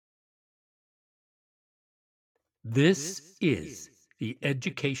This is the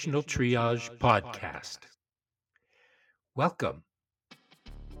Educational Triage Podcast. Welcome.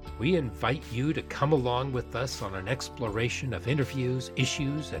 We invite you to come along with us on an exploration of interviews,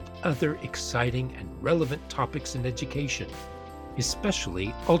 issues, and other exciting and relevant topics in education,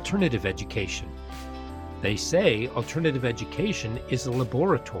 especially alternative education. They say alternative education is a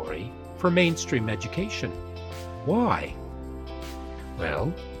laboratory for mainstream education. Why?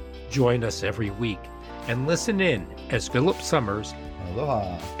 Well, join us every week and listen in as Philip Summers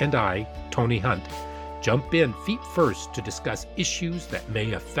Aloha. and I, Tony Hunt, jump in feet first to discuss issues that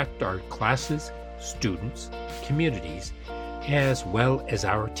may affect our classes, students, communities, as well as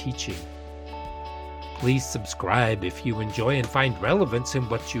our teaching. Please subscribe if you enjoy and find relevance in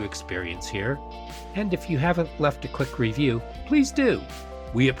what you experience here. And if you haven't left a quick review, please do.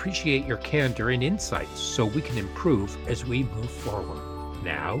 We appreciate your candor and insights so we can improve as we move forward.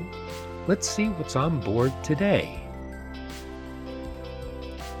 Now, let's see what's on board today.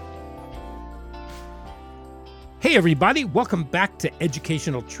 Hey everybody, welcome back to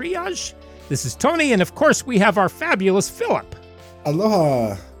Educational Triage. This is Tony, and of course we have our fabulous Philip.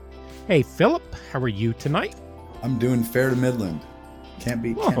 Aloha. Hey Philip, how are you tonight? I'm doing fair to Midland. Can't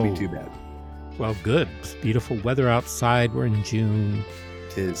be too bad. Well, good. It's beautiful weather outside. We're in June.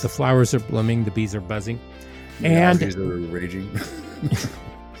 It is. The flowers are blooming, the bees are buzzing. The And algae are raging.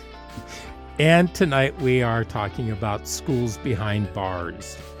 and tonight we are talking about schools behind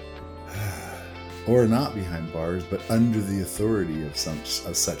bars. Or not behind bars, but under the authority of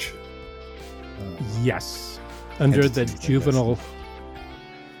such. Yes. Under the entities, I guess. juvenile,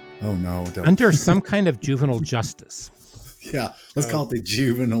 Oh no! Don't. under some kind of juvenile justice. Yeah, let's call it the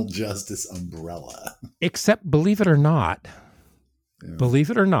juvenile justice umbrella. Except, believe it or not,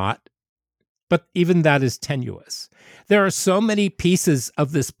 but even that is tenuous. There are so many pieces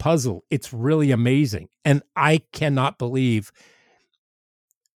of this puzzle. It's really amazing. And I cannot believe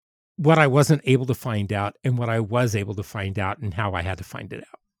what I wasn't able to find out and what I was able to find out and how I had to find it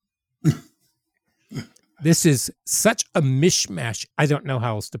out. This is such a mishmash. I don't know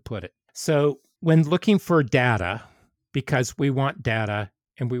how else to put it. So when looking for data, because we want data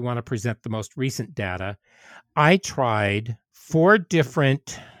and we want to present the most recent data, I tried 4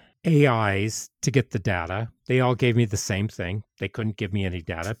 different AIs to get the data. They all gave me the same thing. They couldn't give me any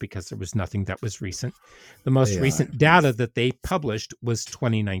data because there was nothing that was recent. The most AI. recent data that they published was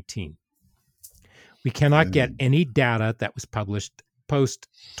 2019. We cannot get any data that was published post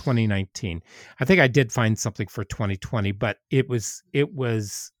 2019. I think I did find something for 2020, but it was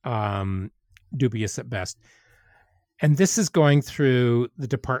dubious at best. And this is going through the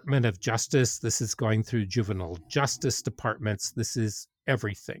Department of Justice. This is going through juvenile justice departments. This is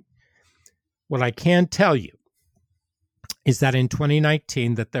everything. What I can tell you is that in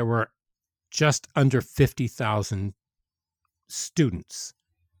 2019 that there were just under 50,000 students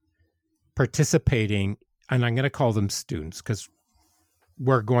participating, and I'm going to call them students because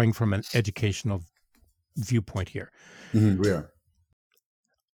we're going from an educational viewpoint here. Mm-hmm, we are.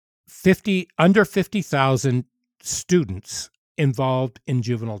 Under 50,000 students involved in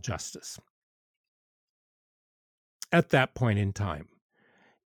juvenile justice at that point in time.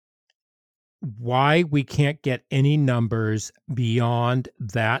 Why we can't get any numbers beyond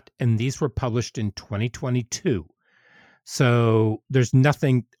that, and these were published in 2022. So there's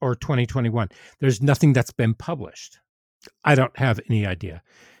nothing, or 2021, there's nothing that's been published. I don't have any idea.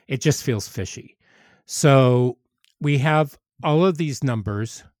 It just feels fishy. So we have all of these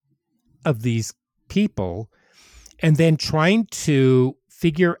numbers of these people, and then trying to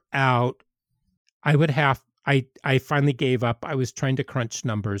figure out, I finally gave up. I was trying to crunch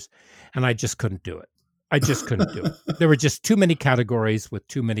numbers, and I just couldn't do it. There were just too many categories with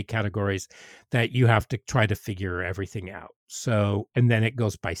too many categories that you have to try to figure everything out. So, and then it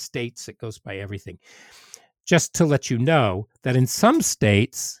goes by states, it goes by everything. Just to let you know that in some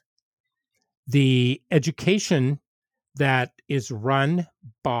states, the education that is run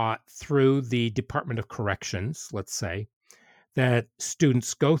through the Department of Corrections, let's say, that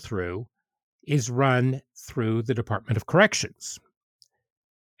students go through is run through the Department of Corrections.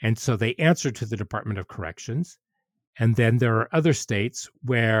 And so they answer to the Department of Corrections. And then there are other states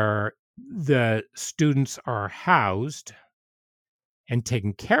where the students are housed and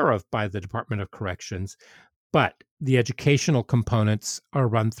taken care of by the Department of Corrections, but the educational components are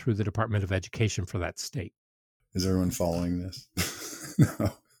run through the Department of Education for that state. Is everyone following this?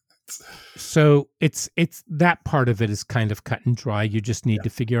 No. So it's that part of it is kind of cut and dry. You just need to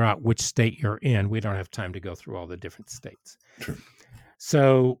figure out which state you're in. We don't have time to go through all the different states. True.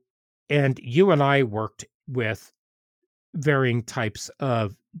 So, and you and I worked with varying types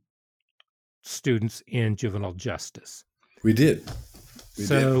of students in juvenile justice. We did. We did.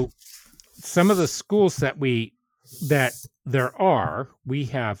 So some of the schools that we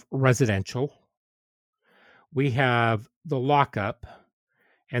have residential, we have the lockup,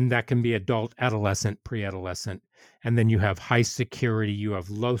 and that can be adult, adolescent, pre-adolescent, and then you have high security, you have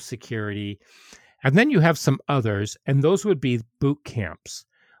low security, and then you have some others, and those would be boot camps,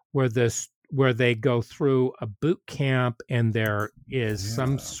 where they go through a boot camp and there is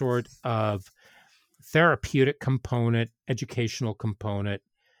some Yeah. sort of therapeutic component, educational component,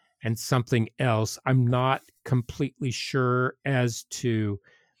 and something else. I'm not completely sure as to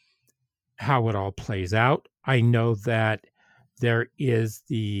how it all plays out. I know that there is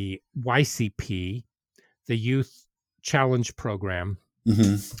the YCP, the Youth Challenge Program,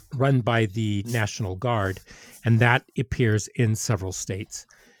 run by the National Guard, and that appears in several states.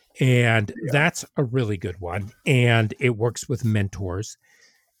 And Yeah. that's a really good one. And it works with mentors.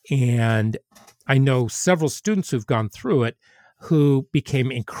 And I know several students who've gone through it who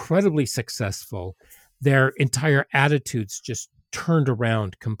became incredibly successful. Their entire attitudes just turned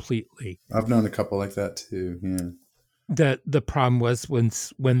around completely. I've known a couple like that too. Yeah. The problem was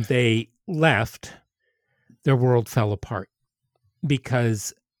when they left, their world fell apart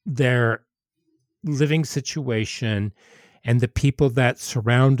because their living situation and the people that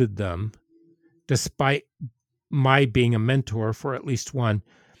surrounded them, despite my being a mentor for at least one,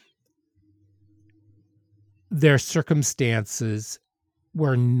 their circumstances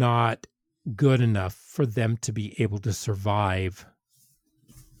were not good enough for them to be able to survive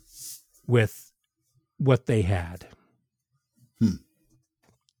with what they had.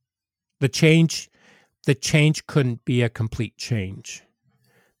 The change couldn't be a complete change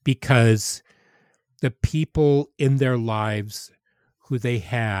because the people in their lives who they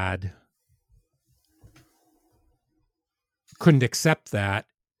had couldn't accept that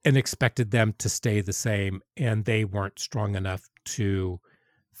and expected them to stay the same, and they weren't strong enough to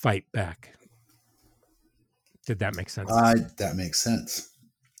fight back. Did that make sense? That makes sense.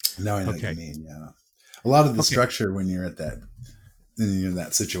 Now I know what you Okay. mean. Yeah. A lot of the Okay. structure when you're in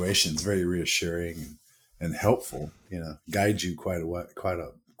that situation is very reassuring and helpful. Guides you quite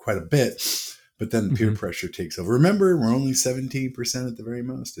a bit. But then peer pressure takes over. Remember, we're only 17% at the very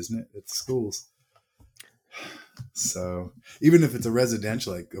most, isn't it? At the schools. So even if it's a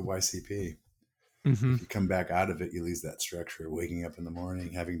residential like a YCP, if you come back out of it, you lose that structure. Waking up in the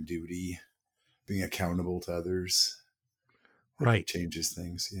morning, having duty, being accountable to others. Right. It changes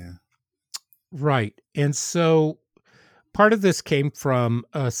things. Yeah. Right. And so part of this came from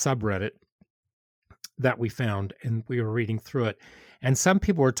a subreddit that we found, and we were reading through it. And some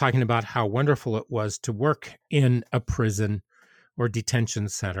people were talking about how wonderful it was to work in a prison or detention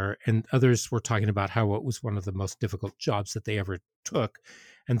center. And others were talking about how it was one of the most difficult jobs that they ever took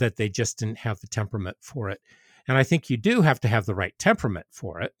and that they just didn't have the temperament for it. And I think you do have to have the right temperament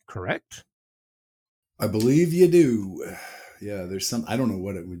for it, correct? I believe you do. Yeah, there's I don't know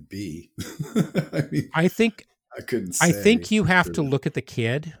what it would be. I mean, I think couldn't say. I think you have to look at the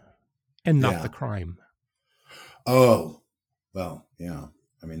kid and not the crime. Oh, well, yeah.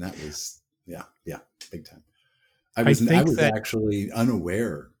 I mean, that was, yeah, big time. I was actually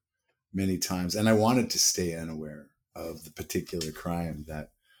unaware many times, and I wanted to stay unaware of the particular crime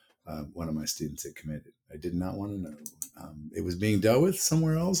that one of my students had committed. I did not want to know. It was being dealt with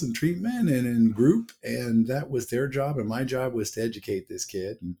somewhere else in treatment and in group, and that was their job, and my job was to educate this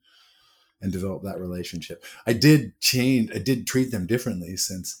kid and develop that relationship. I did treat them differently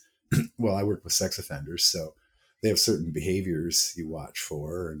since, well, I work with sex offenders, so they have certain behaviors you watch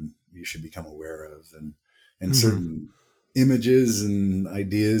for and you should become aware of, and certain images and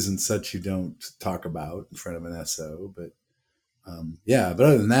ideas and such you don't talk about in front of an SO. But but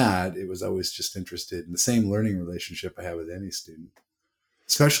other than that, it was always just interested in the same learning relationship I have with any student,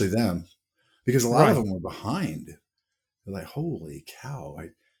 especially them, because a lot of them were behind. They're like, holy cow.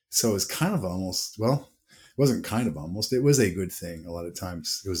 So it's kind of almost, well, it wasn't kind of almost, it was a good thing. A lot of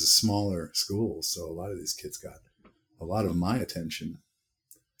times it was a smaller school. So a lot of these kids got a lot of my attention.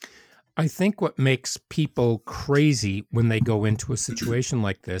 I think what makes people crazy when they go into a situation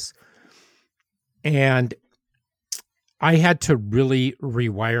like this, and I had to really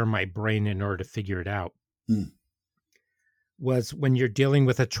rewire my brain in order to figure it out, was when you're dealing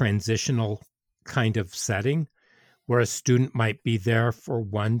with a transitional kind of setting where a student might be there for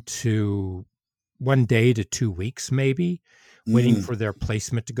 1 day to 2 weeks, maybe, waiting for their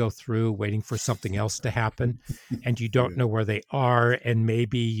placement to go through, waiting for something else to happen, and you don't know where they are, and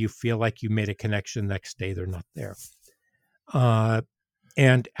maybe you feel like you made a connection, next day they're not there.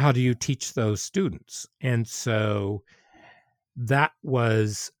 And how do you teach those students? And so that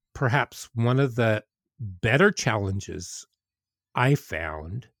was perhaps one of the better challenges I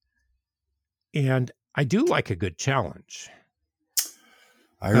found, and I do like a good challenge,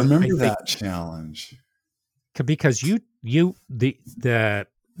 I but I remember think that challenge. because the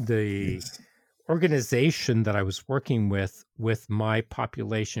Yes. organization that I was working with my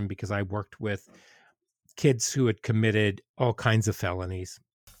population, because I worked with kids who had committed all kinds of felonies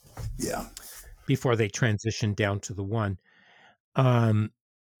Yeah. before they transitioned down to the one. Um,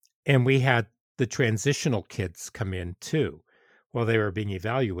 and we had the transitional kids come in too while they were being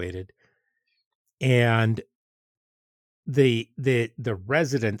evaluated. And the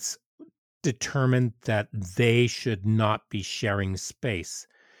residents determined that they should not be sharing space.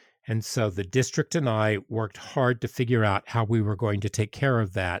 And so the district and I worked hard to figure out how we were going to take care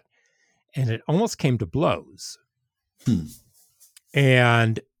of that. And it almost came to blows. Hmm.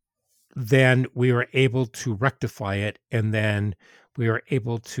 And then we were able to rectify it. And then we were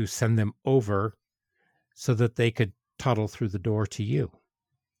able to send them over so that they could toddle through the door to you.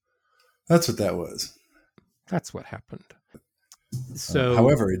 That's what that was. That's what happened. So,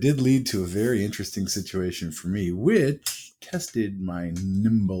 However, it did lead to a very interesting situation for me, which tested my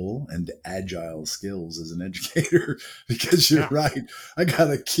nimble and agile skills as an educator. Because you're yeah. right, I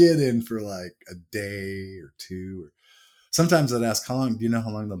got a kid in for like a day or two. Or sometimes I'd ask, "How long? Do you know how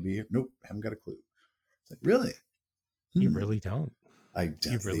long they'll be here?" Nope, haven't got a clue. It's like, really? You really don't. You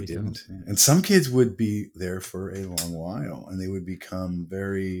They really don't. didn't. And some kids would be there for a long while, and they would become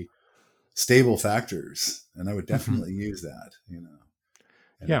very stable factors. And I would Mhm. definitely use that, and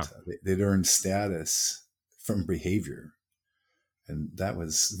Yeah. they'd earn status from behavior. And that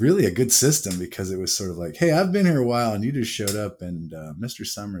was really a good system because it was sort of like, hey, I've been here a while and you just showed up, and Mr.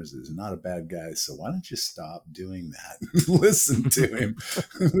 Summers is not a bad guy. So why don't you stop doing that? Listen to him,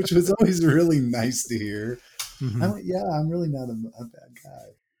 which was always really nice to hear. I Mhm. went, yeah, I'm really not a bad guy.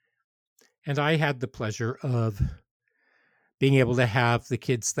 And I had the pleasure of being able to have the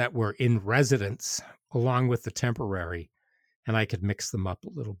kids that were in residence along with the temporary, and I could mix them up a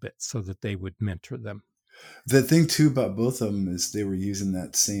little bit so that they would mentor them. The thing too about both of them is they were using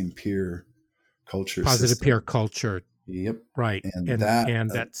that same peer culture Positive peer system. culture, Yep. right. And And that and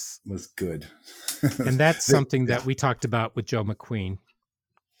that's was good. and that's They- something yeah. that we talked about with Joe McQueen.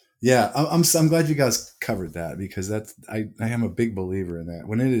 Yeah. I'm glad you guys covered that because I am a big believer in that.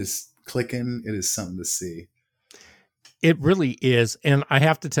 When it is clicking, it is something to see. It really is. And I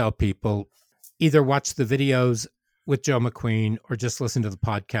have to tell people, either watch the videos with Joe McQueen or just listen to the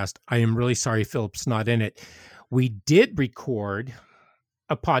podcast. I am really sorry Philip's not in it. We did record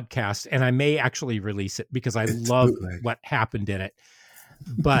a podcast, and I may actually release it because I It's love bootleg. what happened in it.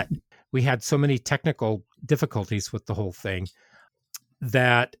 But we had so many technical difficulties with the whole thing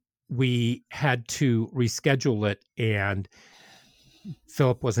that we had to reschedule it, and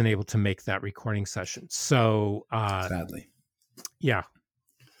Philip wasn't able to make that recording session. So, Sadly. yeah,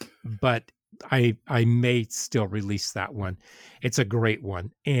 but I may still release that one. It's a great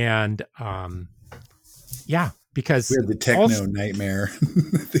one, and yeah, We because had the all techno nightmare.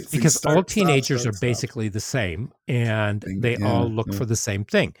 Things because all start, stop, teenagers are start, stop. basically the same, and they Yeah. all look Yeah. for the same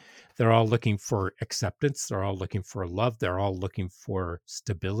thing. They're all looking for acceptance, they're all looking for love, they're all looking for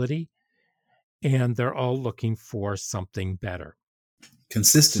stability, and they're all looking for something better. So,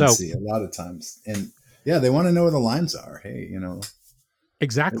 Consistency a lot of times. And yeah, they want to know where the lines are. Hey,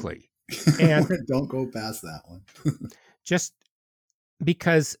 exactly. And don't go past that one. just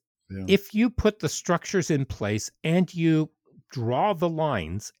because Yeah. if you put the structures in place and you draw the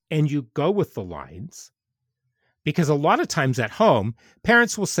lines and you go with the lines, because a lot of times at home,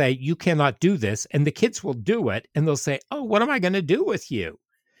 parents will say, you cannot do this. And the kids will do it. And they'll say, oh, what am I going to do with you?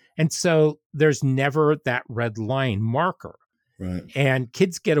 And so there's never that red line marker. Right. And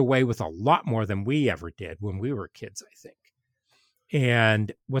kids get away with a lot more than we ever did when we were kids, I think.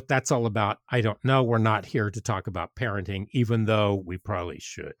 And what that's all about, I don't know. We're not here to talk about parenting, even though we probably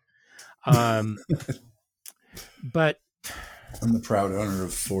should. But I'm the proud owner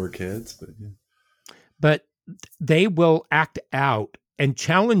of 4 kids, but yeah. but they will act out and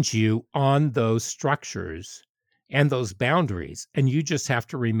challenge you on those structures and those boundaries, and you just have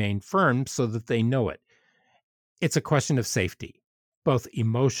to remain firm so that they know it. It's a question of safety, both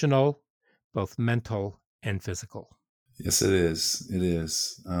emotional, both mental and physical. Yes, it is. It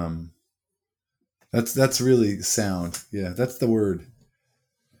is. That's really sound. Yeah, that's the word.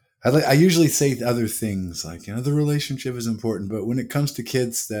 I usually say other things like, the relationship is important, but when it comes to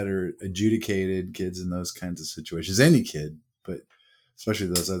kids that are adjudicated, kids in those kinds of situations, any kid, but especially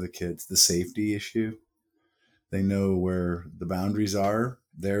those other kids, the safety issue, they know where the boundaries are.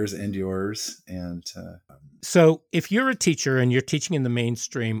 theirs and yours. And so if you're a teacher and you're teaching in the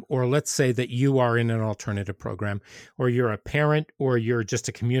mainstream, or let's say that you are in an alternative program, or you're a parent, or you're just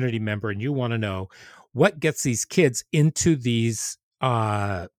a community member, and you want to know what gets these kids into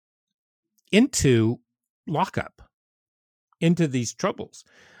lockup, into these troubles,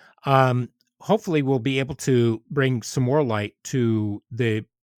 hopefully we'll be able to bring some more light to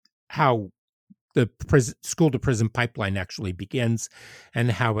how the school to prison pipeline actually begins and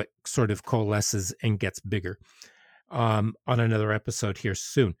how it sort of coalesces and gets bigger, on another episode here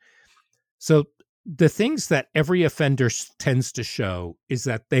soon. So the things that every offender tends to show is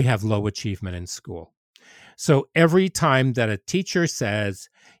that they have low achievement in school. So every time that a teacher says,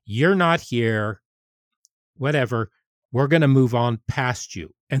 you're not here, whatever, we're going to move on past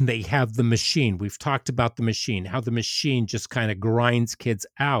you. And they have the machine. We've talked about the machine, how the machine just kind of grinds kids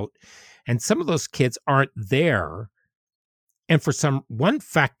out. And some of those kids aren't there. And for one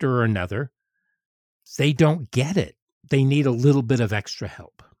factor or another, they don't get it. They need a little bit of extra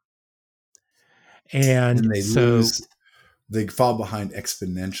help. And they fall behind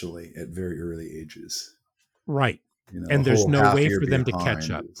exponentially at very early ages. Right. And there's no way for them to catch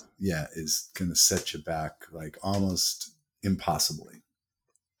up. Is going to set you back like almost impossibly.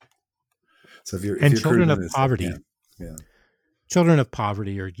 So if you're children of poverty, children of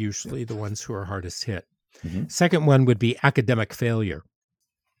poverty are usually the ones who are hardest hit. Mm-hmm. Second one would be academic failure.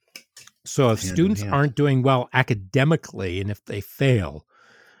 So if students aren't doing well academically, and if they fail,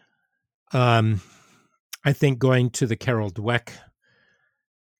 I think going to the Carol Dweck,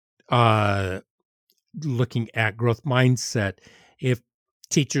 looking at growth mindset, if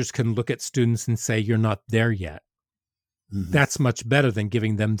teachers can look at students and say, you're not there yet, that's much better than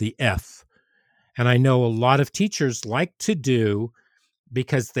giving them the F. And I know a lot of teachers like to do,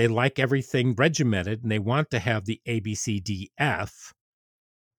 because they like everything regimented and they want to have the A, B, C, D, F,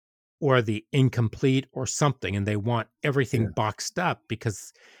 or the incomplete or something, and they want everything boxed up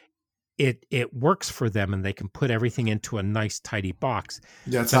because it works for them and they can put everything into a nice, tidy box.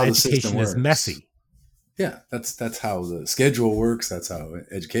 Yeah, that's how the system works. Is messy. Yeah, that's how the schedule works. That's how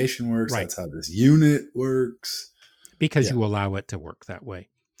education works. Right. That's how this unit works. Because you allow it to work that way.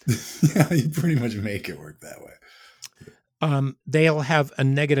 Yeah, you pretty much make it work that way. They'll have a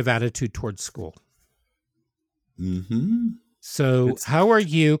negative attitude towards school. Mm-hmm. So how are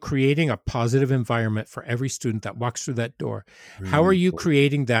you creating a positive environment for every student that walks through that door? How are you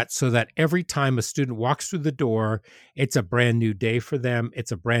creating that so that every time a student walks through the door, it's a brand new day for them.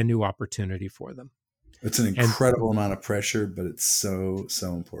 It's a brand new opportunity for them. It's an incredible amount of pressure, but it's so,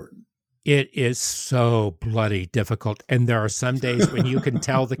 so important. It is so bloody difficult. And there are some days when you can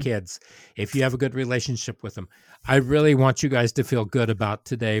tell the kids, if you have a good relationship with them, I really want you guys to feel good about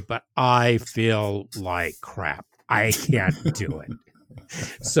today, but I feel like crap. I can't do it.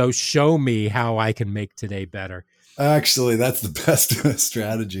 So show me how I can make today better. Actually, that's the best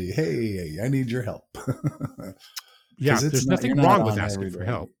strategy. Hey, I need your help. Yeah, there's nothing wrong with asking for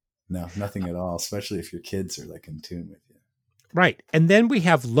help. No, nothing at all, especially if your kids are like in tune with you. Right. And then we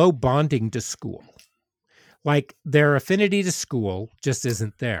have low bonding to school. Like their affinity to school just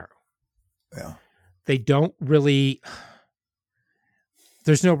isn't there. Yeah. They don't really,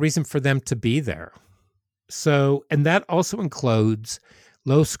 there's no reason for them to be there. So, and that also includes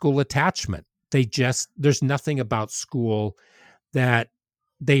low school attachment. There's nothing about school that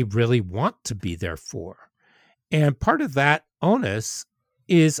they really want to be there for. And part of that onus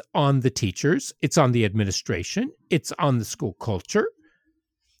is on the teachers, it's on the administration, it's on the school culture,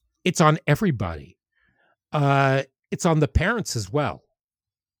 it's on everybody. It's on the parents as well.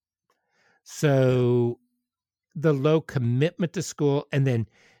 So the low commitment to school, and then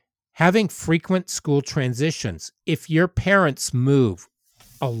having frequent school transitions. If your parents move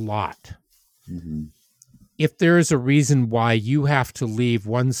a lot, if there is a reason why you have to leave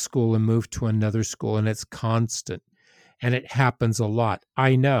one school and move to another school, and it's constant, and it happens a lot.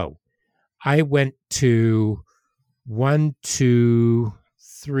 I know. I went to 1, 2,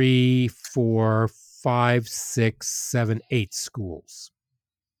 3, 4, 5, 6, 7, 8 schools.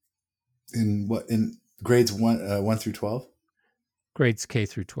 In what? In grades 1 through 12? Grades K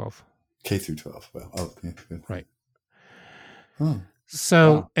through 12. K through 12. Well, okay. Right. Huh.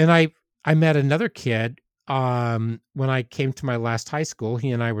 So, wow. And I met another kid when I came to my last high school. He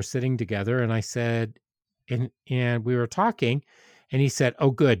and I were sitting together, and I said, and we were talking, and he said,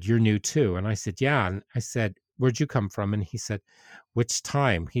 "Oh, good, you're new too." And I said, "Yeah." And I said, "Where'd you come from?" And he said, "Which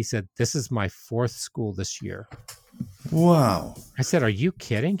time?" He said, "This is my 4th school this year." Wow. I said, "Are you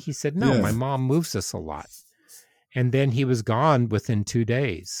kidding?" He said, "No, my mom moves us a lot." And then he was gone within 2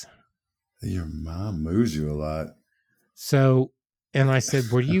 days. Your mom moves you a lot. So And I said,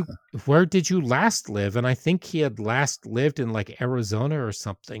 where did you last live? And I think he had last lived in like Arizona or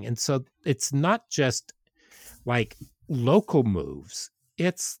something. And so it's not just like local moves.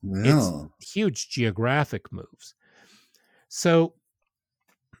 It's No, huge geographic moves. So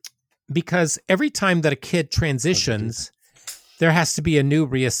because every time that a kid how'd you do that? transitions, there has to be a new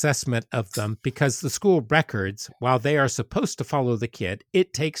reassessment of them because the school records, while they are supposed to follow the kid,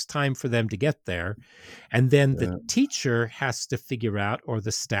 it takes time for them to get there. And then the Yeah, teacher has to figure out, or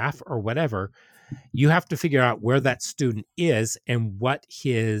the staff or whatever, you have to figure out where that student is and what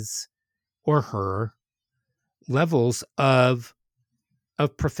his or her levels of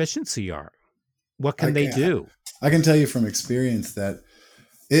proficiency are. What I can they can do? I can tell you from experience that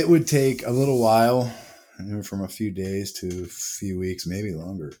it would take a little while, from a few days to a few weeks, maybe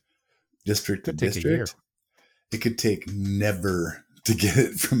longer, district to Could take a year. district. It could take never to get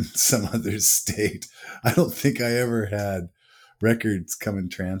it from some other state. I don't think I ever had records come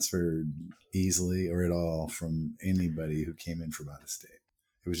and transferred easily or at all from anybody who came in from out of state.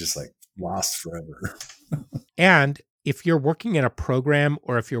 It was just like lost forever. And if you're working in a program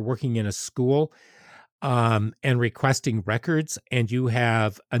or if you're working in a school, and requesting records, and you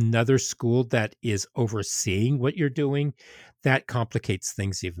have another school that is overseeing what you're doing, that complicates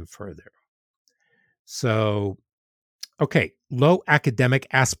things even further. So, okay, low academic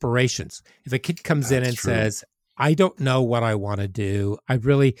aspirations. If a kid comes in That's and true. says, I don't know what I want to do.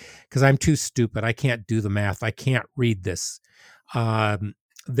 Because I'm too stupid. I can't do the math. I can't read this. Um,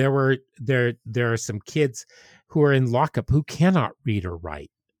 there are some kids who are in lockup who cannot read or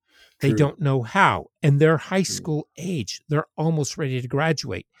write. They True. don't know how, and they're high True. school age. They're almost ready to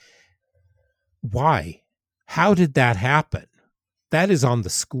graduate. Why? How did that happen? That is on the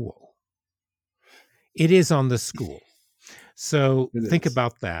school. It is on the school. So It think is.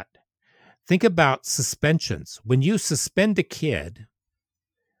 about that. Think about suspensions. When you suspend a kid,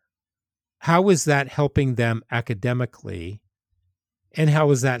 how is that helping them academically? And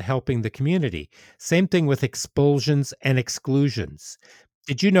how is that helping the community? Same thing with expulsions and exclusions.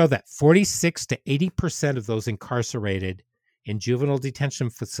 Did you know that 46 to 80% of those incarcerated in juvenile detention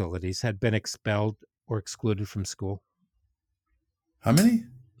facilities had been expelled or excluded from school? How many?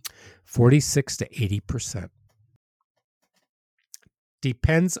 46 to 80%.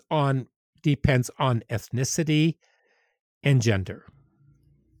 Depends on ethnicity and gender.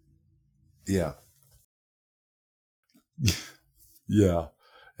 Yeah. Yeah.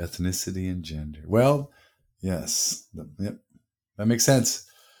 Ethnicity and gender. Well, yes. Yep. That makes sense.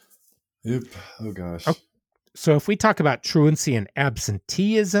 Yep. Oh Oh, gosh. so if we talk about truancy and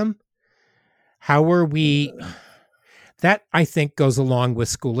absenteeism, how are we that I think goes along with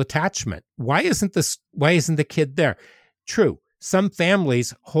school attachment. Why isn't the kid there? True. Some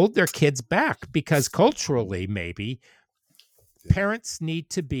families hold their kids back because culturally maybe Yeah. parents need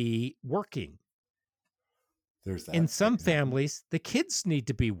to be working. There's In that some thing happening. families, the kids need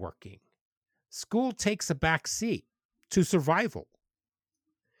to be working. School takes a back seat to survival.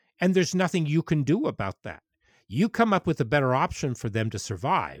 And there's nothing you can do about that. You come up with a better option for them to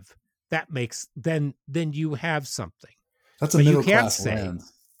survive. That makes then you have something. That's a But you middle can't class say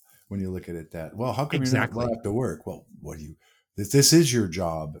lens when you look at it that. Well, how come you're not well exactly. have to work? Well, what do you this is your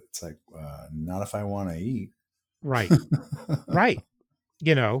job. It's like not if I want to eat. Right. Right.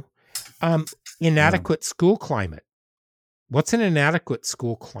 You know, Yeah. inadequate school climate. What's an inadequate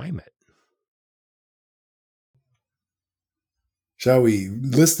school climate? Shall we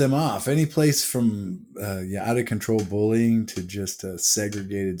list them off? Any place from out of control bullying to just a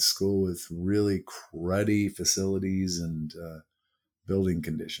segregated school with really cruddy facilities and building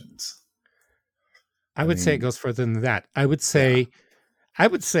conditions. I I would say it mean, goes further than that. yeah, I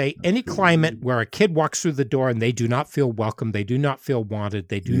would say any climate where a kid walks through the door and they do not feel welcome, they do not feel wanted,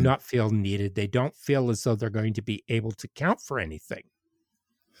 they do mm, not feel needed, they don't feel as though they're going to be able to count for anything.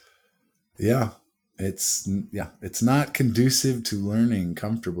 yeah, it's not conducive to learning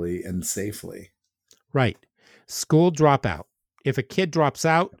comfortably and safely. Right. School dropout. If a kid drops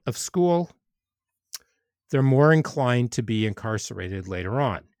out of school, they're more inclined to be incarcerated later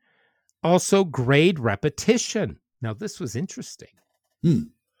on. Also, grade repetition. Now, this was interesting. Hmm.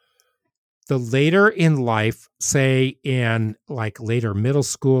 The later in life, say in like later middle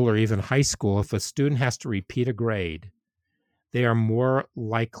school or even high school, if a student has to repeat a grade, they are more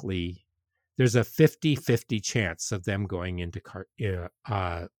likely, there's a 50-50 chance of them going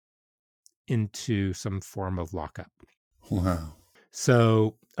into some form of lockup. Wow.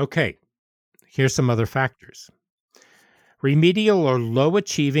 So, okay, here's some other factors. Remedial or low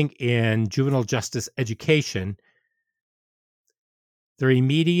achieving in juvenile justice education. The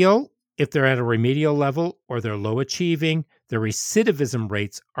remedial, if they're at a remedial level or they're low achieving, the recidivism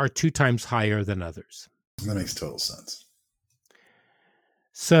rates are 2 times higher than others. That makes total sense.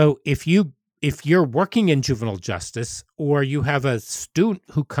 So if you're working in juvenile justice, or you have a student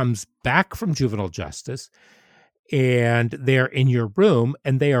who comes back from juvenile justice and they're in your room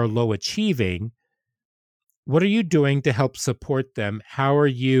and they are low achieving, what are you doing to help support them? How are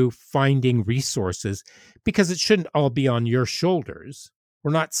you finding resources? Because it shouldn't all be on your shoulders.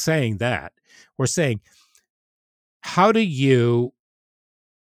 We're not saying that. We're saying, how do you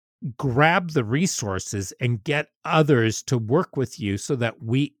grab the resources and get others to work with you so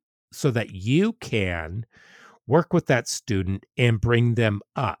that you can work with that student and bring them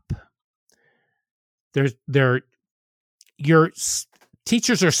up? Your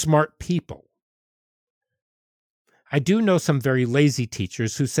teachers are smart people. I do know some very lazy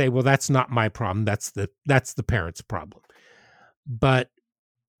teachers who say, well, that's not my problem. That's the parent's problem. But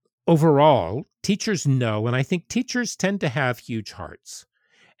overall, teachers know, and I think teachers tend to have huge hearts,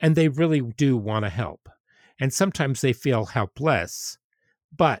 and they really do want to help. And sometimes they feel helpless,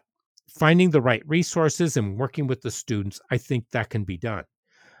 but finding the right resources and working with the students, I think that can be done.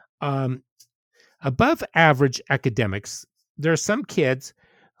 Above average academics, there are some kids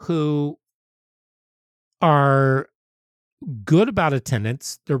who are good about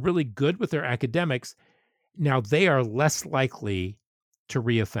attendance. They're really good with their academics. Now they are less likely to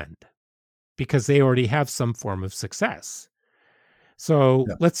reoffend because they already have some form of success. So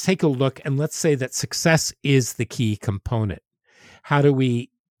Yeah. let's take a look and let's say that success is the key component. How do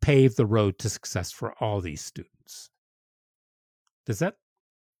we pave the road to success for all these students?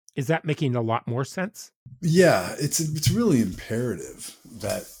 Is that making a lot more sense? Yeah, it's really imperative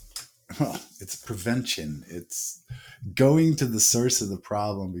that, well, it's prevention. It's going to the source of the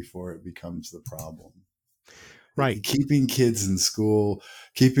problem before it becomes the problem. Right. Keeping kids in school,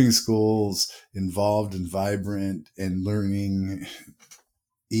 keeping schools involved and vibrant and learning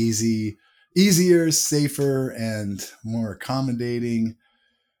easier, safer, and more accommodating.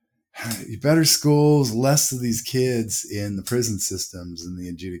 Better schools, less of these kids in the prison systems and the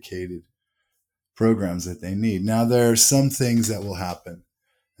adjudicated programs that they need. Now, there are some things that will happen,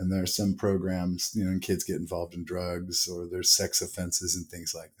 and there are some programs, and kids get involved in drugs or there's sex offenses and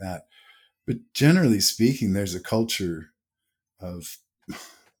things like that. But generally speaking, there's a culture of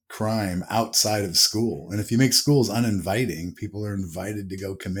crime outside of school. And if you make schools uninviting, people are invited to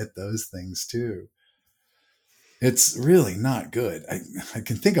go commit those things too. It's really not good. I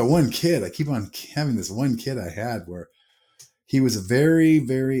can think of one kid. I keep on having this one kid I had where he was a very,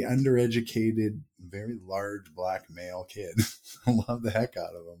 very undereducated, very large black male kid. I love the heck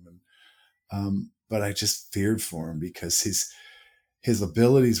out of him. But I just feared for him because his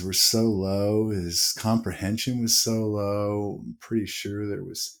abilities were so low. His comprehension was so low. I'm pretty sure there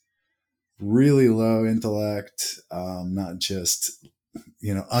was really low intellect, not just,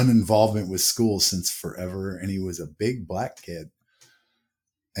 uninvolvement with school since forever. And he was a big black kid.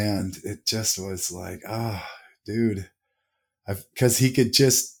 And it just was like, dude, because he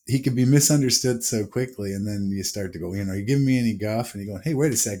could be misunderstood so quickly. And then you start to go, are you giving me any guff? And you go, hey,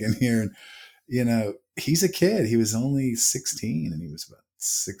 wait a second here. And, he's a kid. He was only 16 and he was about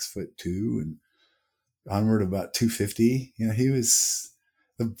 6'2" and onward about 250.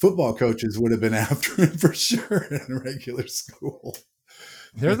 The football coaches would have been after him for sure in a regular school.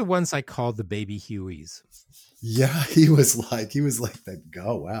 They're the ones I call the baby Hueys. Yeah, he was like that.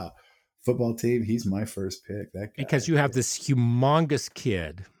 Oh, wow. Football team, he's my first pick. That guy. Because you have this humongous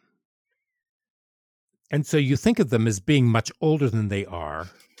kid. And so you think of them as being much older than they are.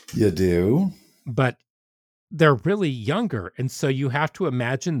 You do. But they're really younger. And so you have to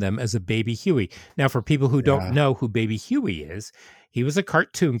imagine them as a baby Huey. Now, for people who don't know who baby Huey is, he was a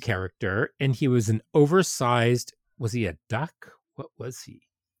cartoon character and he was an oversized, was he a duck? What was he?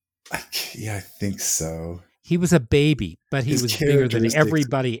 Yeah, I think so. He was a baby, but he was bigger than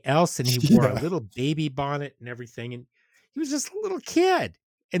everybody else. And he wore a little baby bonnet and everything. And he was just a little kid.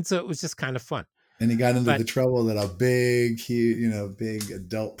 And so it was just kind of fun. And he got into the trouble that a big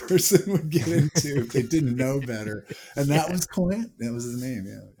adult person would get into if they didn't know better. And that was Clint. That was his name.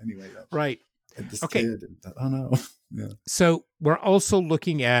 Yeah. Anyway. Right. Okay. Kid, oh no. Yeah. So we're also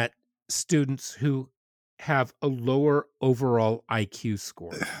looking at students who have a lower overall IQ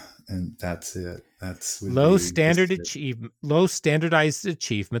score. And that's it. That's low standardized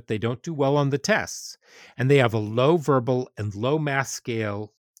achievement. They don't do well on the tests. And they have a low verbal and low math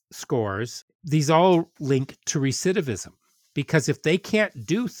scale scores. These all link to recidivism, because if they can't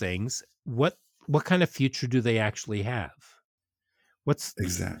do things, what kind of future do they actually have?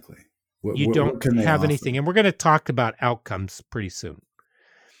 Exactly? You don't have anything. And we're going to talk about outcomes pretty soon.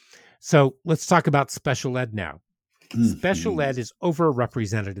 So let's talk about special ed now. Special Mm-hmm. ed is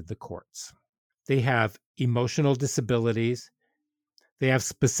overrepresented in the courts. They have emotional disabilities. They have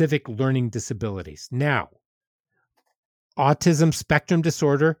specific learning disabilities. Now, autism spectrum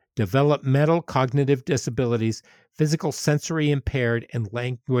disorder, developmental cognitive disabilities, physical sensory impaired, and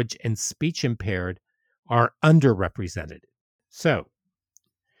language and speech impaired are underrepresented. So,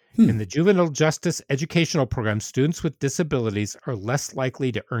 in the juvenile justice educational program, students with disabilities are less likely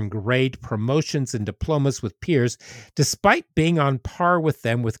to earn grade promotions and diplomas with peers, despite being on par with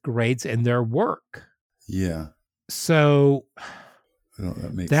them with grades in their work. Yeah. So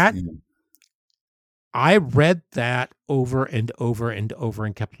That makes, that I read that over and over and over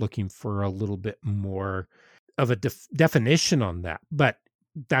and kept looking for a little bit more of a definition on that, but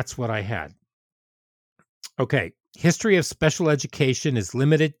that's what I had. Okay. History of special education is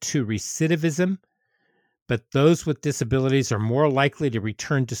limited to recidivism, but those with disabilities are more likely to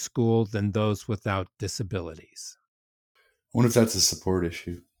return to school than those without disabilities. I wonder if that's a support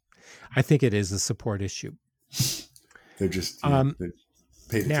issue. I think it is a support issue. They're just, they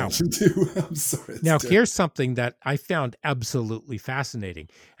paid attention to. I'm sorry. Now, here's something that I found absolutely fascinating,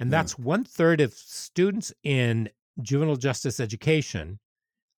 and that's 1/3 of students in juvenile justice education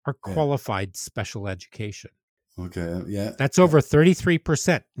are qualified special education. Okay. Yeah. That's over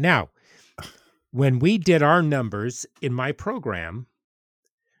 33%. Now, when we did our numbers in my program,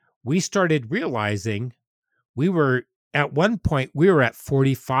 we started realizing we were at one point we were at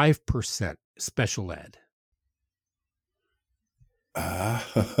 45% special ed.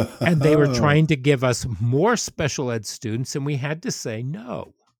 And they were trying to give us more special ed students, and we had to say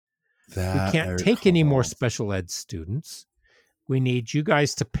no. We can't take any more special ed students. We need you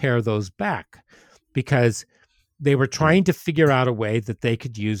guys to pare those back, because they were trying to figure out a way that they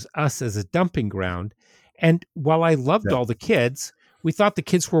could use us as a dumping ground. And while I loved all the kids, we thought the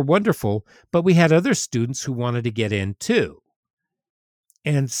kids were wonderful, but we had other students who wanted to get in too.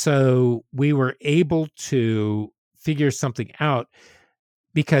 And so we were able to figure something out,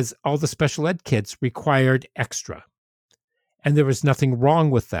 because all the special ed kids required extra. And there was nothing wrong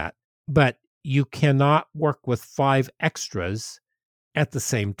with that. But you cannot work with 5 extras at the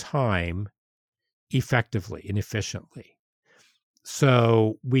same time effectively and efficiently.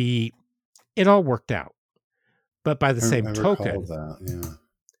 So it all worked out. But by the same token,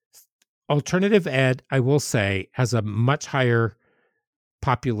 alternative ed, I will say, has a much higher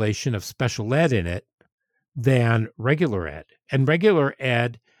population of special ed in it than regular ed. And regular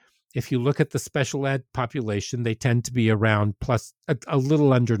ed, if you look at the special ed population, they tend to be around plus a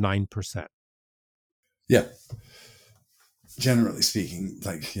little under 9%. Yeah. Generally speaking,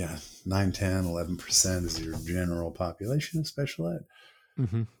 9, 10, 11% is your general population of special ed.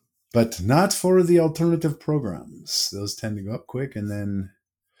 Mm-hmm. But not for the alternative programs. Those tend to go up quick. And then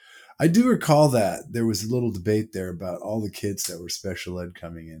I do recall that there was a little debate there about all the kids that were special ed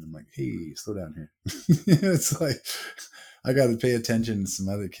coming in. I'm like, hey, slow down here. It's like, I got to pay attention to some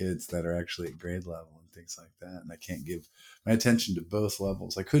other kids that are actually at grade level and things like that. And I can't give my attention to both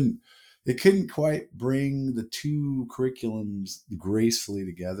levels. It couldn't quite bring the two curriculums gracefully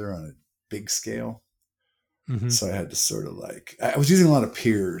together on a big scale. Mm-hmm. So I had to sort of I was using a lot of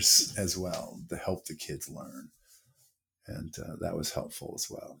peers as well to help the kids learn. And that was helpful as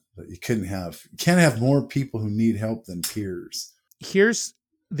well. But you can't have more people who need help than peers. Here's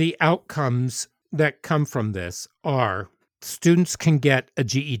the outcomes that come from this are students can get a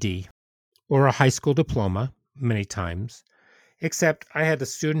GED or a high school diploma many times, except I had a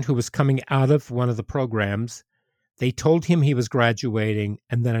student who was coming out of one of the programs. They told him he was graduating,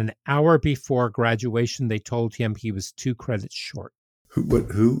 and then an hour before graduation, they told him he was 2 credits short.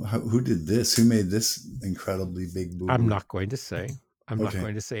 Who did this? Who made this incredibly big boo-boo? I'm not going to say. Not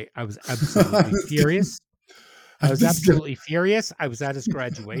going to say. I was absolutely furious. I was furious. I was at his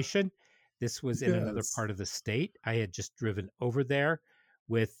graduation. This was in another part of the state. I had just driven over there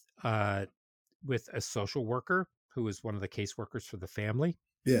with a social worker who was one of the caseworkers for the family.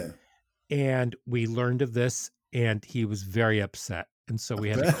 Yeah. And we learned of this, and he was very upset. And so we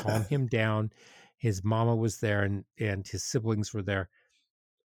had to calm him down. His mama was there, and his siblings were there.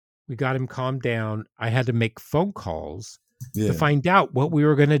 We got him calmed down. I had to make phone calls to find out what we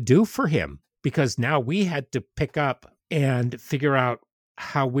were going to do for him, because now we had to pick up and figure out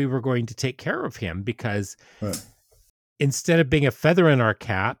how we were going to take care of him, because instead of being a feather in our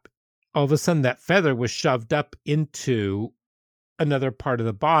cap, all of a sudden that feather was shoved up into another part of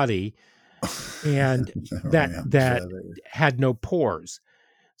the body, and that had no pores.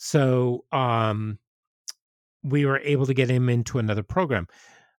 So we were able to get him into another program.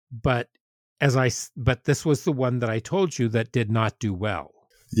 But this was the one that I told you that did not do well.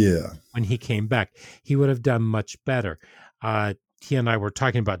 Yeah. when he came back. He would have done much better. He and I were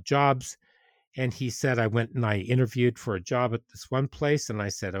talking about jobs, and he said, I went and I interviewed for a job at this one place. And I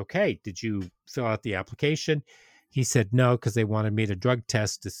said, okay, did you fill out the application? He said, no, because they wanted me to drug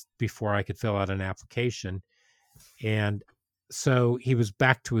test before I could fill out an application. And so he was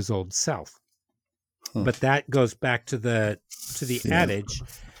back to his old self. Huh. But that goes back to the Yeah. adage,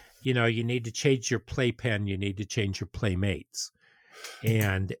 you need to change your playpen, you need to change your playmates.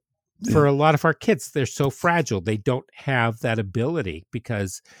 And for a lot of our kids, they're so fragile. They don't have that ability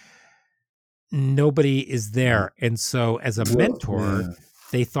because nobody is there. And so as a Well, mentor, yeah.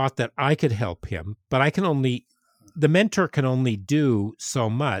 they thought that I could help him, but the mentor can only do so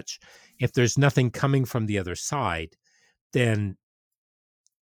much. If there's nothing coming from the other side, then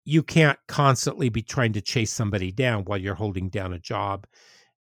you can't constantly be trying to chase somebody down while you're holding down a job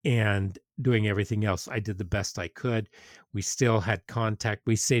and doing everything else. I did the best I could. We still had contact.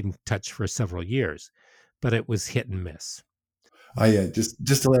 We stayed in touch for several years, but it was hit and miss. Oh yeah, just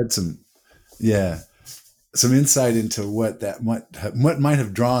to add some insight into what might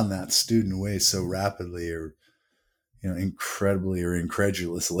have drawn that student away so rapidly, or incredibly or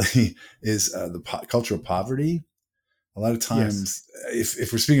incredulously, is the culture of poverty. A lot of Yes. times,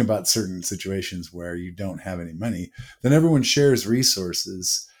 if we're speaking about certain situations where you don't have any money, then everyone shares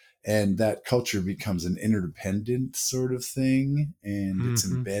resources, and that culture becomes an interdependent sort of thing, and it's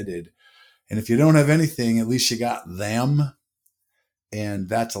Mm-hmm. embedded. And if you don't have anything, at least you got them. And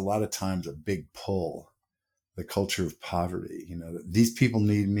that's a lot of times a big pull, the culture of poverty. These people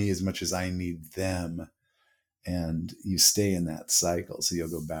need me as much as I need them. And you stay in that cycle. So you'll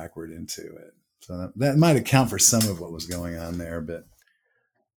go backward into it. So that might account for some of what was going on there, but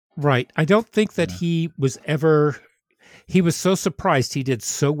Right. I don't think that yeah. he was so surprised. He did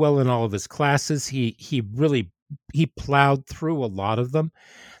so well in all of his classes. He plowed through a lot of them.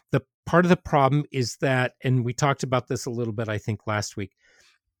 The part of the problem is that, and we talked about this a little bit, I think last week,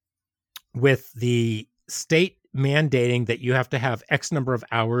 with the state mandating that you have to have X number of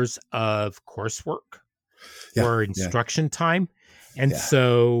hours of coursework Yeah. or Yeah. instruction time. And Yeah.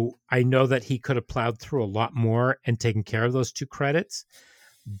 so I know that he could have plowed through a lot more and taken care of those 2 credits,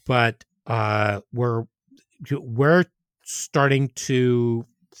 but we're starting to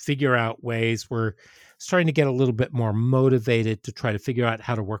figure out ways. We're starting to get a little bit more motivated to try to figure out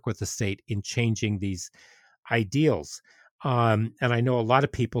how to work with the state in changing these ideals. And I know a lot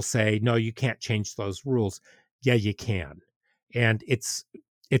of people say, no, you can't change those rules. Yeah, you can. And it's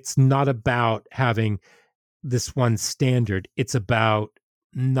not about having this one standard. It's about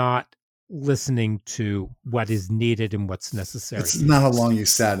not listening to what is needed and what's necessary. It's not how long you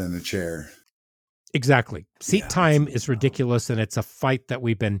sat in a chair. Exactly. Seat Yeah, that's time is ridiculous, and it's a fight that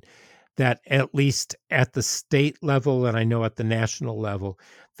at least at the state level, and I know at the national level,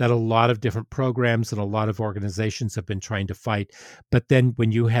 that a lot of different programs and a lot of organizations have been trying to fight. But then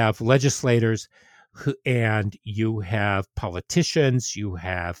when you have legislators and you have politicians, you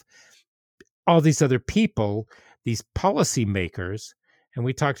have all these other people, these policymakers, and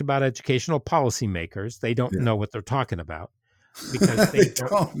we talked about educational policymakers, they don't yeah. know what they're talking about because They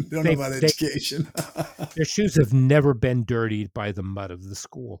don't know about they education. their shoes have never been dirtied by the mud of the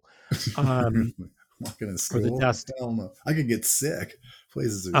school, um, Walking in or the school? dust. Hell no. I could get sick.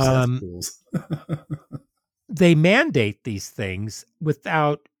 Places are Um, cesspools. they mandate these things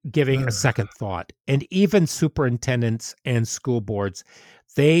without giving a second thought. And even superintendents and school boards,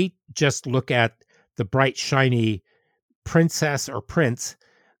 they just look at the bright, shiny princess or prince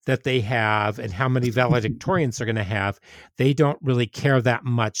that they have and how many valedictorians they're going to have. They don't really care that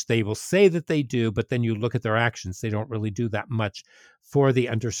much. They will say that they do, but then you look at their actions, they don't really do that much for the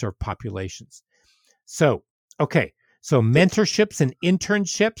underserved populations. So, okay. So mentorships and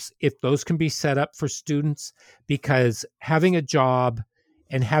internships, if those can be set up for students, because having a job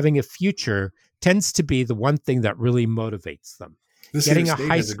and having a future tends to be the one thing that really motivates them. This Getting here a state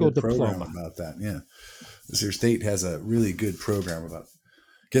high has a school good program diploma. about that. Yeah. This here state has a really good program about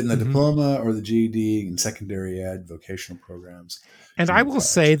getting the Mhm. diploma or the GED and secondary ed vocational programs. And I will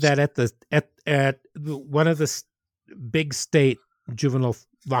say colleges. that at one of the big state juvenile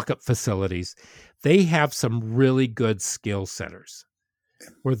lockup facilities, they have some really good skill centers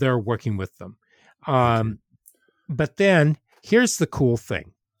where they're working with them. They do. But then here's the cool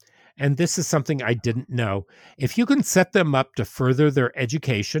thing, and this is something I didn't know. If you can set them up to further their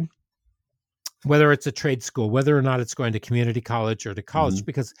education, whether it's a trade school, whether or not it's going to community college or to college, Mm-hmm.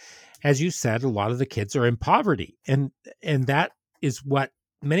 because as you said, a lot of the kids are in poverty, and that is what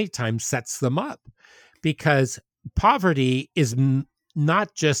many times sets them up, because poverty is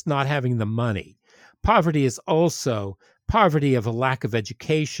not just not having the money. Poverty is also poverty of a lack of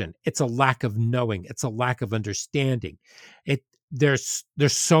education. It's a lack of knowing. It's a lack of understanding. There's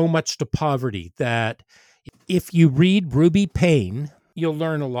so much to poverty that if you read Ruby Payne, you'll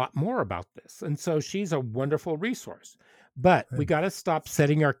learn a lot more about this. And so she's a wonderful resource. But we got to stop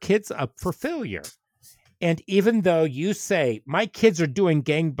setting our kids up for failure. And even though you say, my kids are doing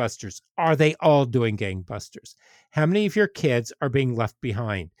gangbusters, are they all doing gangbusters? How many of your kids are being left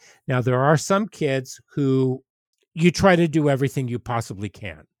behind? Now, there are some kids who you try to do everything you possibly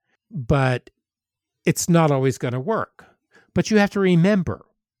can, but it's not always going to work. But you have to remember,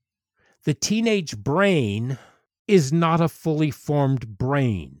 the teenage brain is not a fully formed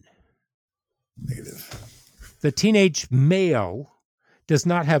brain. Negative. The teenage male does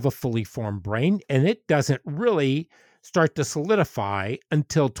not have a fully formed brain, and it doesn't really start to solidify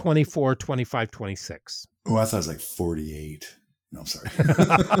until 24, 25, 26. Oh, I thought it was like 48. No, I'm sorry.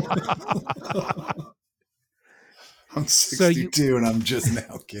 I'm 62 and I'm just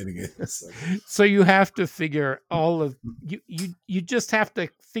now getting it. So you have to figure all of you just have to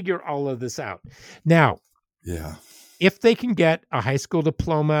figure all of this out. Now, yeah. If they can get a high school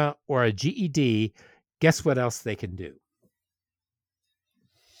diploma or a GED, guess what else they can do?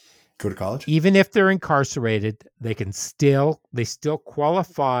 Go to college? Even if they're incarcerated, they still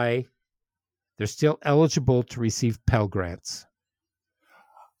qualify. They're still eligible to receive Pell Grants.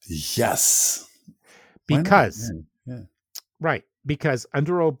 Yes. Because, right, because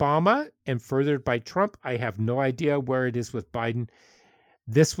under Obama and furthered by Trump, I have no idea where it is with Biden,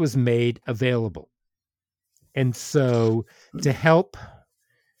 this was made available. And so to help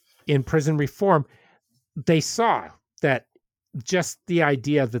in prison reform, they saw that just the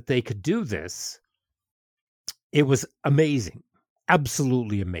idea that they could do this, it was amazing,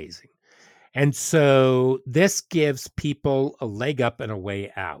 absolutely amazing. And so this gives people a leg up and a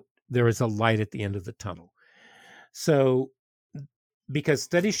way out. There is a light at the end of the tunnel. So because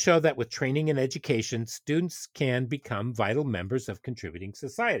studies show that with training and education, students can become vital members of contributing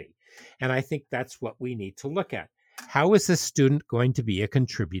society. And I think that's what we need to look at. How is this student going to be a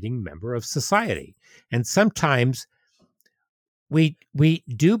contributing member of society? And sometimes we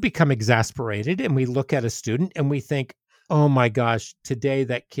do become exasperated and we look at a student and we think, oh my gosh, today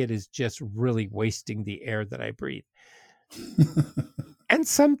that kid is just really wasting the air that I breathe. And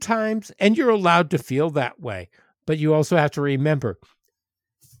sometimes, and you're allowed to feel that way, but you also have to remember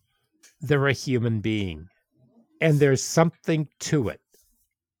they're a human being and there's something to it.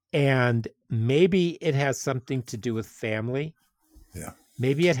 And maybe it has something to do with family. Yeah.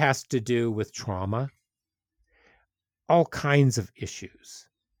 Maybe it has to do with trauma, all kinds of issues.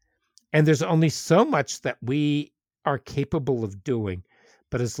 And there's only so much that we are capable of doing.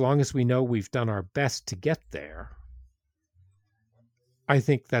 But as long as we know we've done our best to get there, I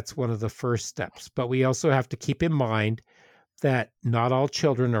think that's one of the first steps. But we also have to keep in mind that not all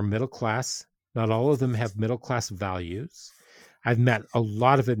children are middle class. Not all of them have middle class values. I've met a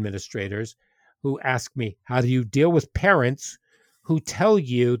lot of administrators who ask me, how do you deal with parents who tell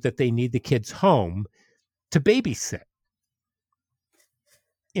you that they need the kids home to babysit?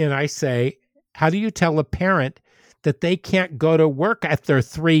 And I say, how do you tell a parent that they can't go to work at their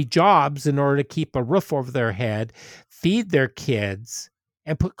 3 jobs in order to keep a roof over their head, feed their kids,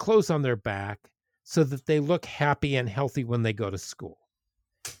 and put clothes on their back so that they look happy and healthy when they go to school?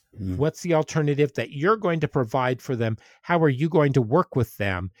 What's the alternative that you're going to provide for them? How are you going to work with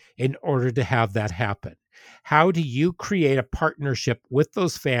them in order to have that happen? How do you create a partnership with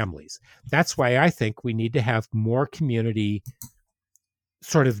those families? That's why I think we need to have more community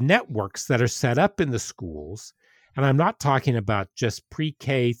sort of networks that are set up in the schools. And I'm not talking about just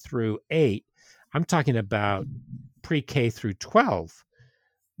pre-K through 8. I'm talking about pre-K through 12,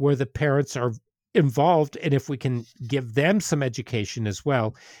 where the parents are involved, and if we can give them some education as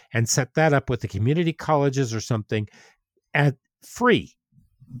well and set that up with the community colleges or something at free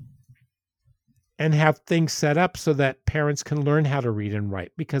and have things set up so that parents can learn how to read and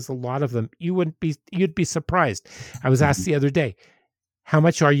write, because a lot of them, you'd be surprised. I was asked the other day, how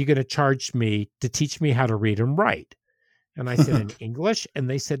much are you going to charge me to teach me how to read and write? And I said, in English? And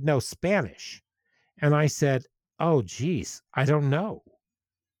they said, no, Spanish. And I said, oh geez, I don't know.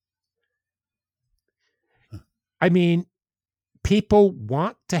 I mean, people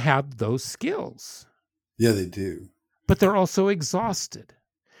want to have those skills. Yeah, they do. But they're also exhausted.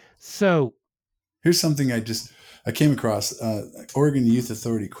 So here's something I came across, Oregon Youth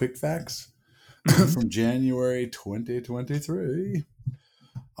Authority Quick Facts from January 2023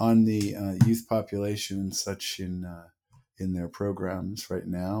 on the youth population and such in their programs right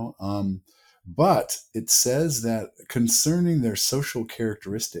now. But it says that concerning their social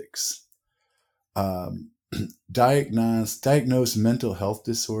characteristics, Diagnosed mental health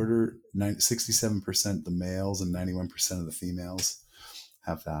disorder, 67% the males and 91% of the females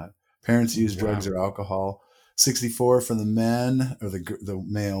have that. Parents use drugs or alcohol, 64 for the men or the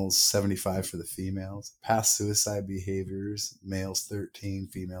males, 75 for the females. Past suicide behaviors, males 13,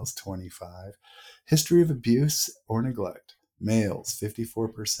 females 25. History of abuse or neglect, males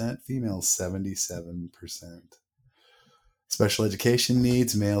 54%, females 77%. Special education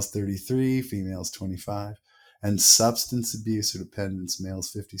needs, males 33, females 25. And substance abuse or dependence,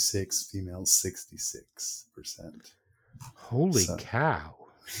 males 56, females 66%. Holy cow.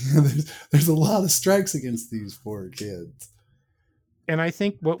 There's a lot of strikes against these poor kids. And I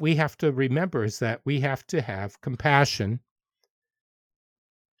think what we have to remember is that we have to have compassion.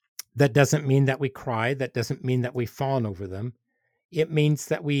 That doesn't mean that we cry. That doesn't mean that we fawn over them. It means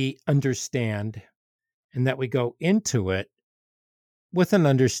that we understand and that we go into it with an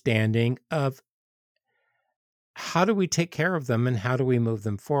understanding of how do we take care of them and how do we move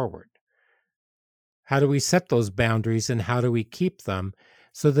them forward? How do we set those boundaries and how do we keep them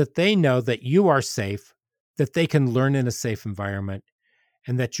so that they know that you are safe, that they can learn in a safe environment,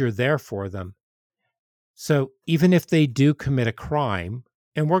 and that you're there for them? So even if they do commit a crime,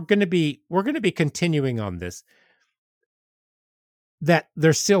 and we're going to be continuing on this, that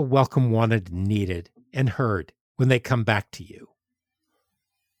they're still welcome, wanted, needed, and heard when they come back to you.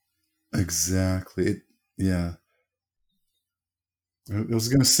 Exactly. Yeah. I was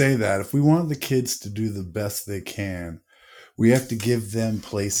going to say that if we want the kids to do the best they can, we have to give them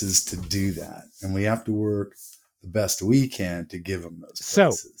places to do that. And we have to work the best we can to give them those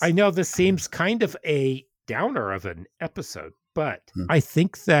places. So I know this seems kind of a downer of an episode, but I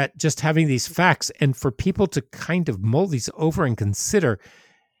think that just having these facts and for people to kind of mull these over and consider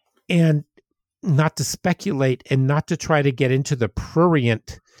and not to speculate and not to try to get into the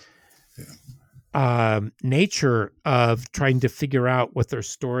prurient nature of trying to figure out what their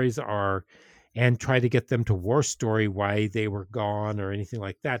stories are and try to get them to war story why they were gone or anything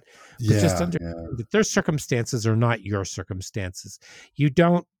like that. But just understand that their circumstances are not your circumstances. You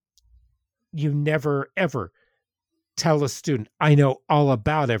never, ever tell a student, I know all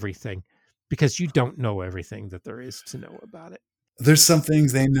about everything, because you don't know everything that there is to know about it. There's some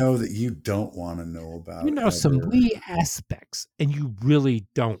things they know that you don't want to know about. You know some wee aspects and you really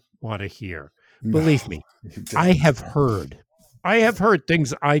don't want to hear. Believe me, I have heard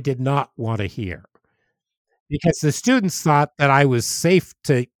things I did not want to hear because the students thought that I was safe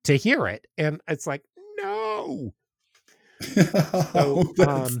to hear it. And it's like, no.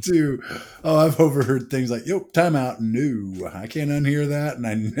 That's too. I've overheard things like, time out. No, I can't unhear that. And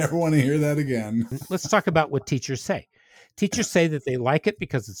I never want to hear that again. Let's talk about what teachers say. Teachers say that they like it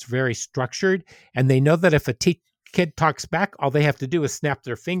because it's very structured. And they know that if a kid talks back, all they have to do is snap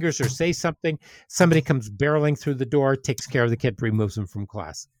their fingers or say something. Somebody comes barreling through the door, takes care of the kid, removes them from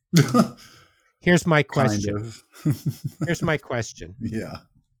class. Here's my question. Kind of. Here's my question. Yeah.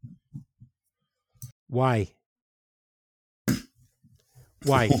 Why?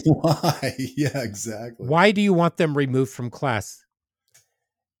 Why? Why? Yeah, exactly. Why do you want them removed from class?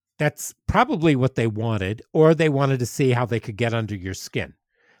 That's probably what they wanted, or they wanted to see how they could get under your skin.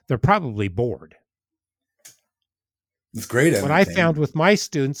 They're probably bored. It's great. What I found with my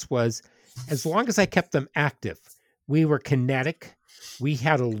students was as long as I kept them active, we were kinetic. We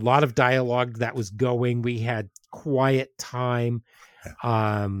had a lot of dialogue that was going. We had quiet time.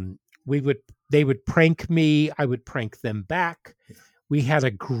 They would prank me. I would prank them back. We had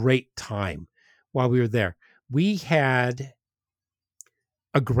a great time while we were there. We had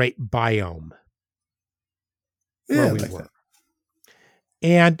a great biome where we were.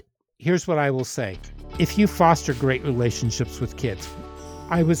 And here's what I will say. If you foster great relationships with kids,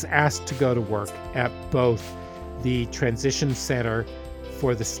 I was asked to go to work at both the transition center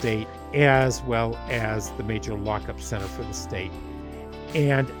for the state as well as the major lockup center for the state.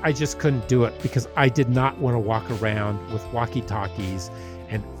 And I just couldn't do it because I did not want to walk around with walkie-talkies,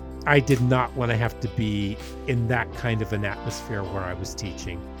 and I did not want to have to be in that kind of an atmosphere where I was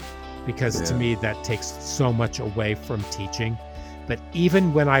teaching, because to me that takes so much away from teaching. But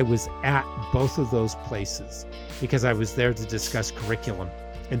even when I was at both of those places, because I was there to discuss curriculum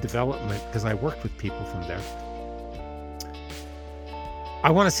and development, because I worked with people from there,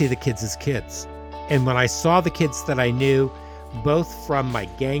 I want to see the kids as kids. And when I saw the kids that I knew, both from my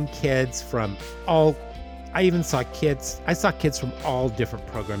gang kids, I saw kids from all different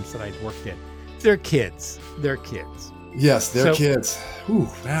programs that I'd worked in. They're kids. Yes, they're kids. Ooh,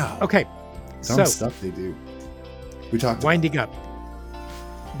 wow. Okay. Some stuff they do. We talked winding up.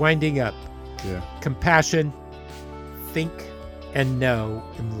 Yeah. Compassion, think and know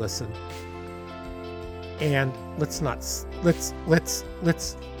and listen. And let's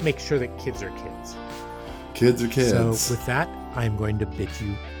make sure that kids are kids. Kids are kids. So with that, I'm going to bid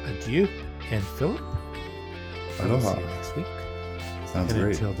you adieu. And Philip, aloha. I'll see you next week. Sounds and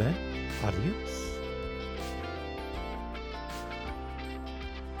great. Until then, adios.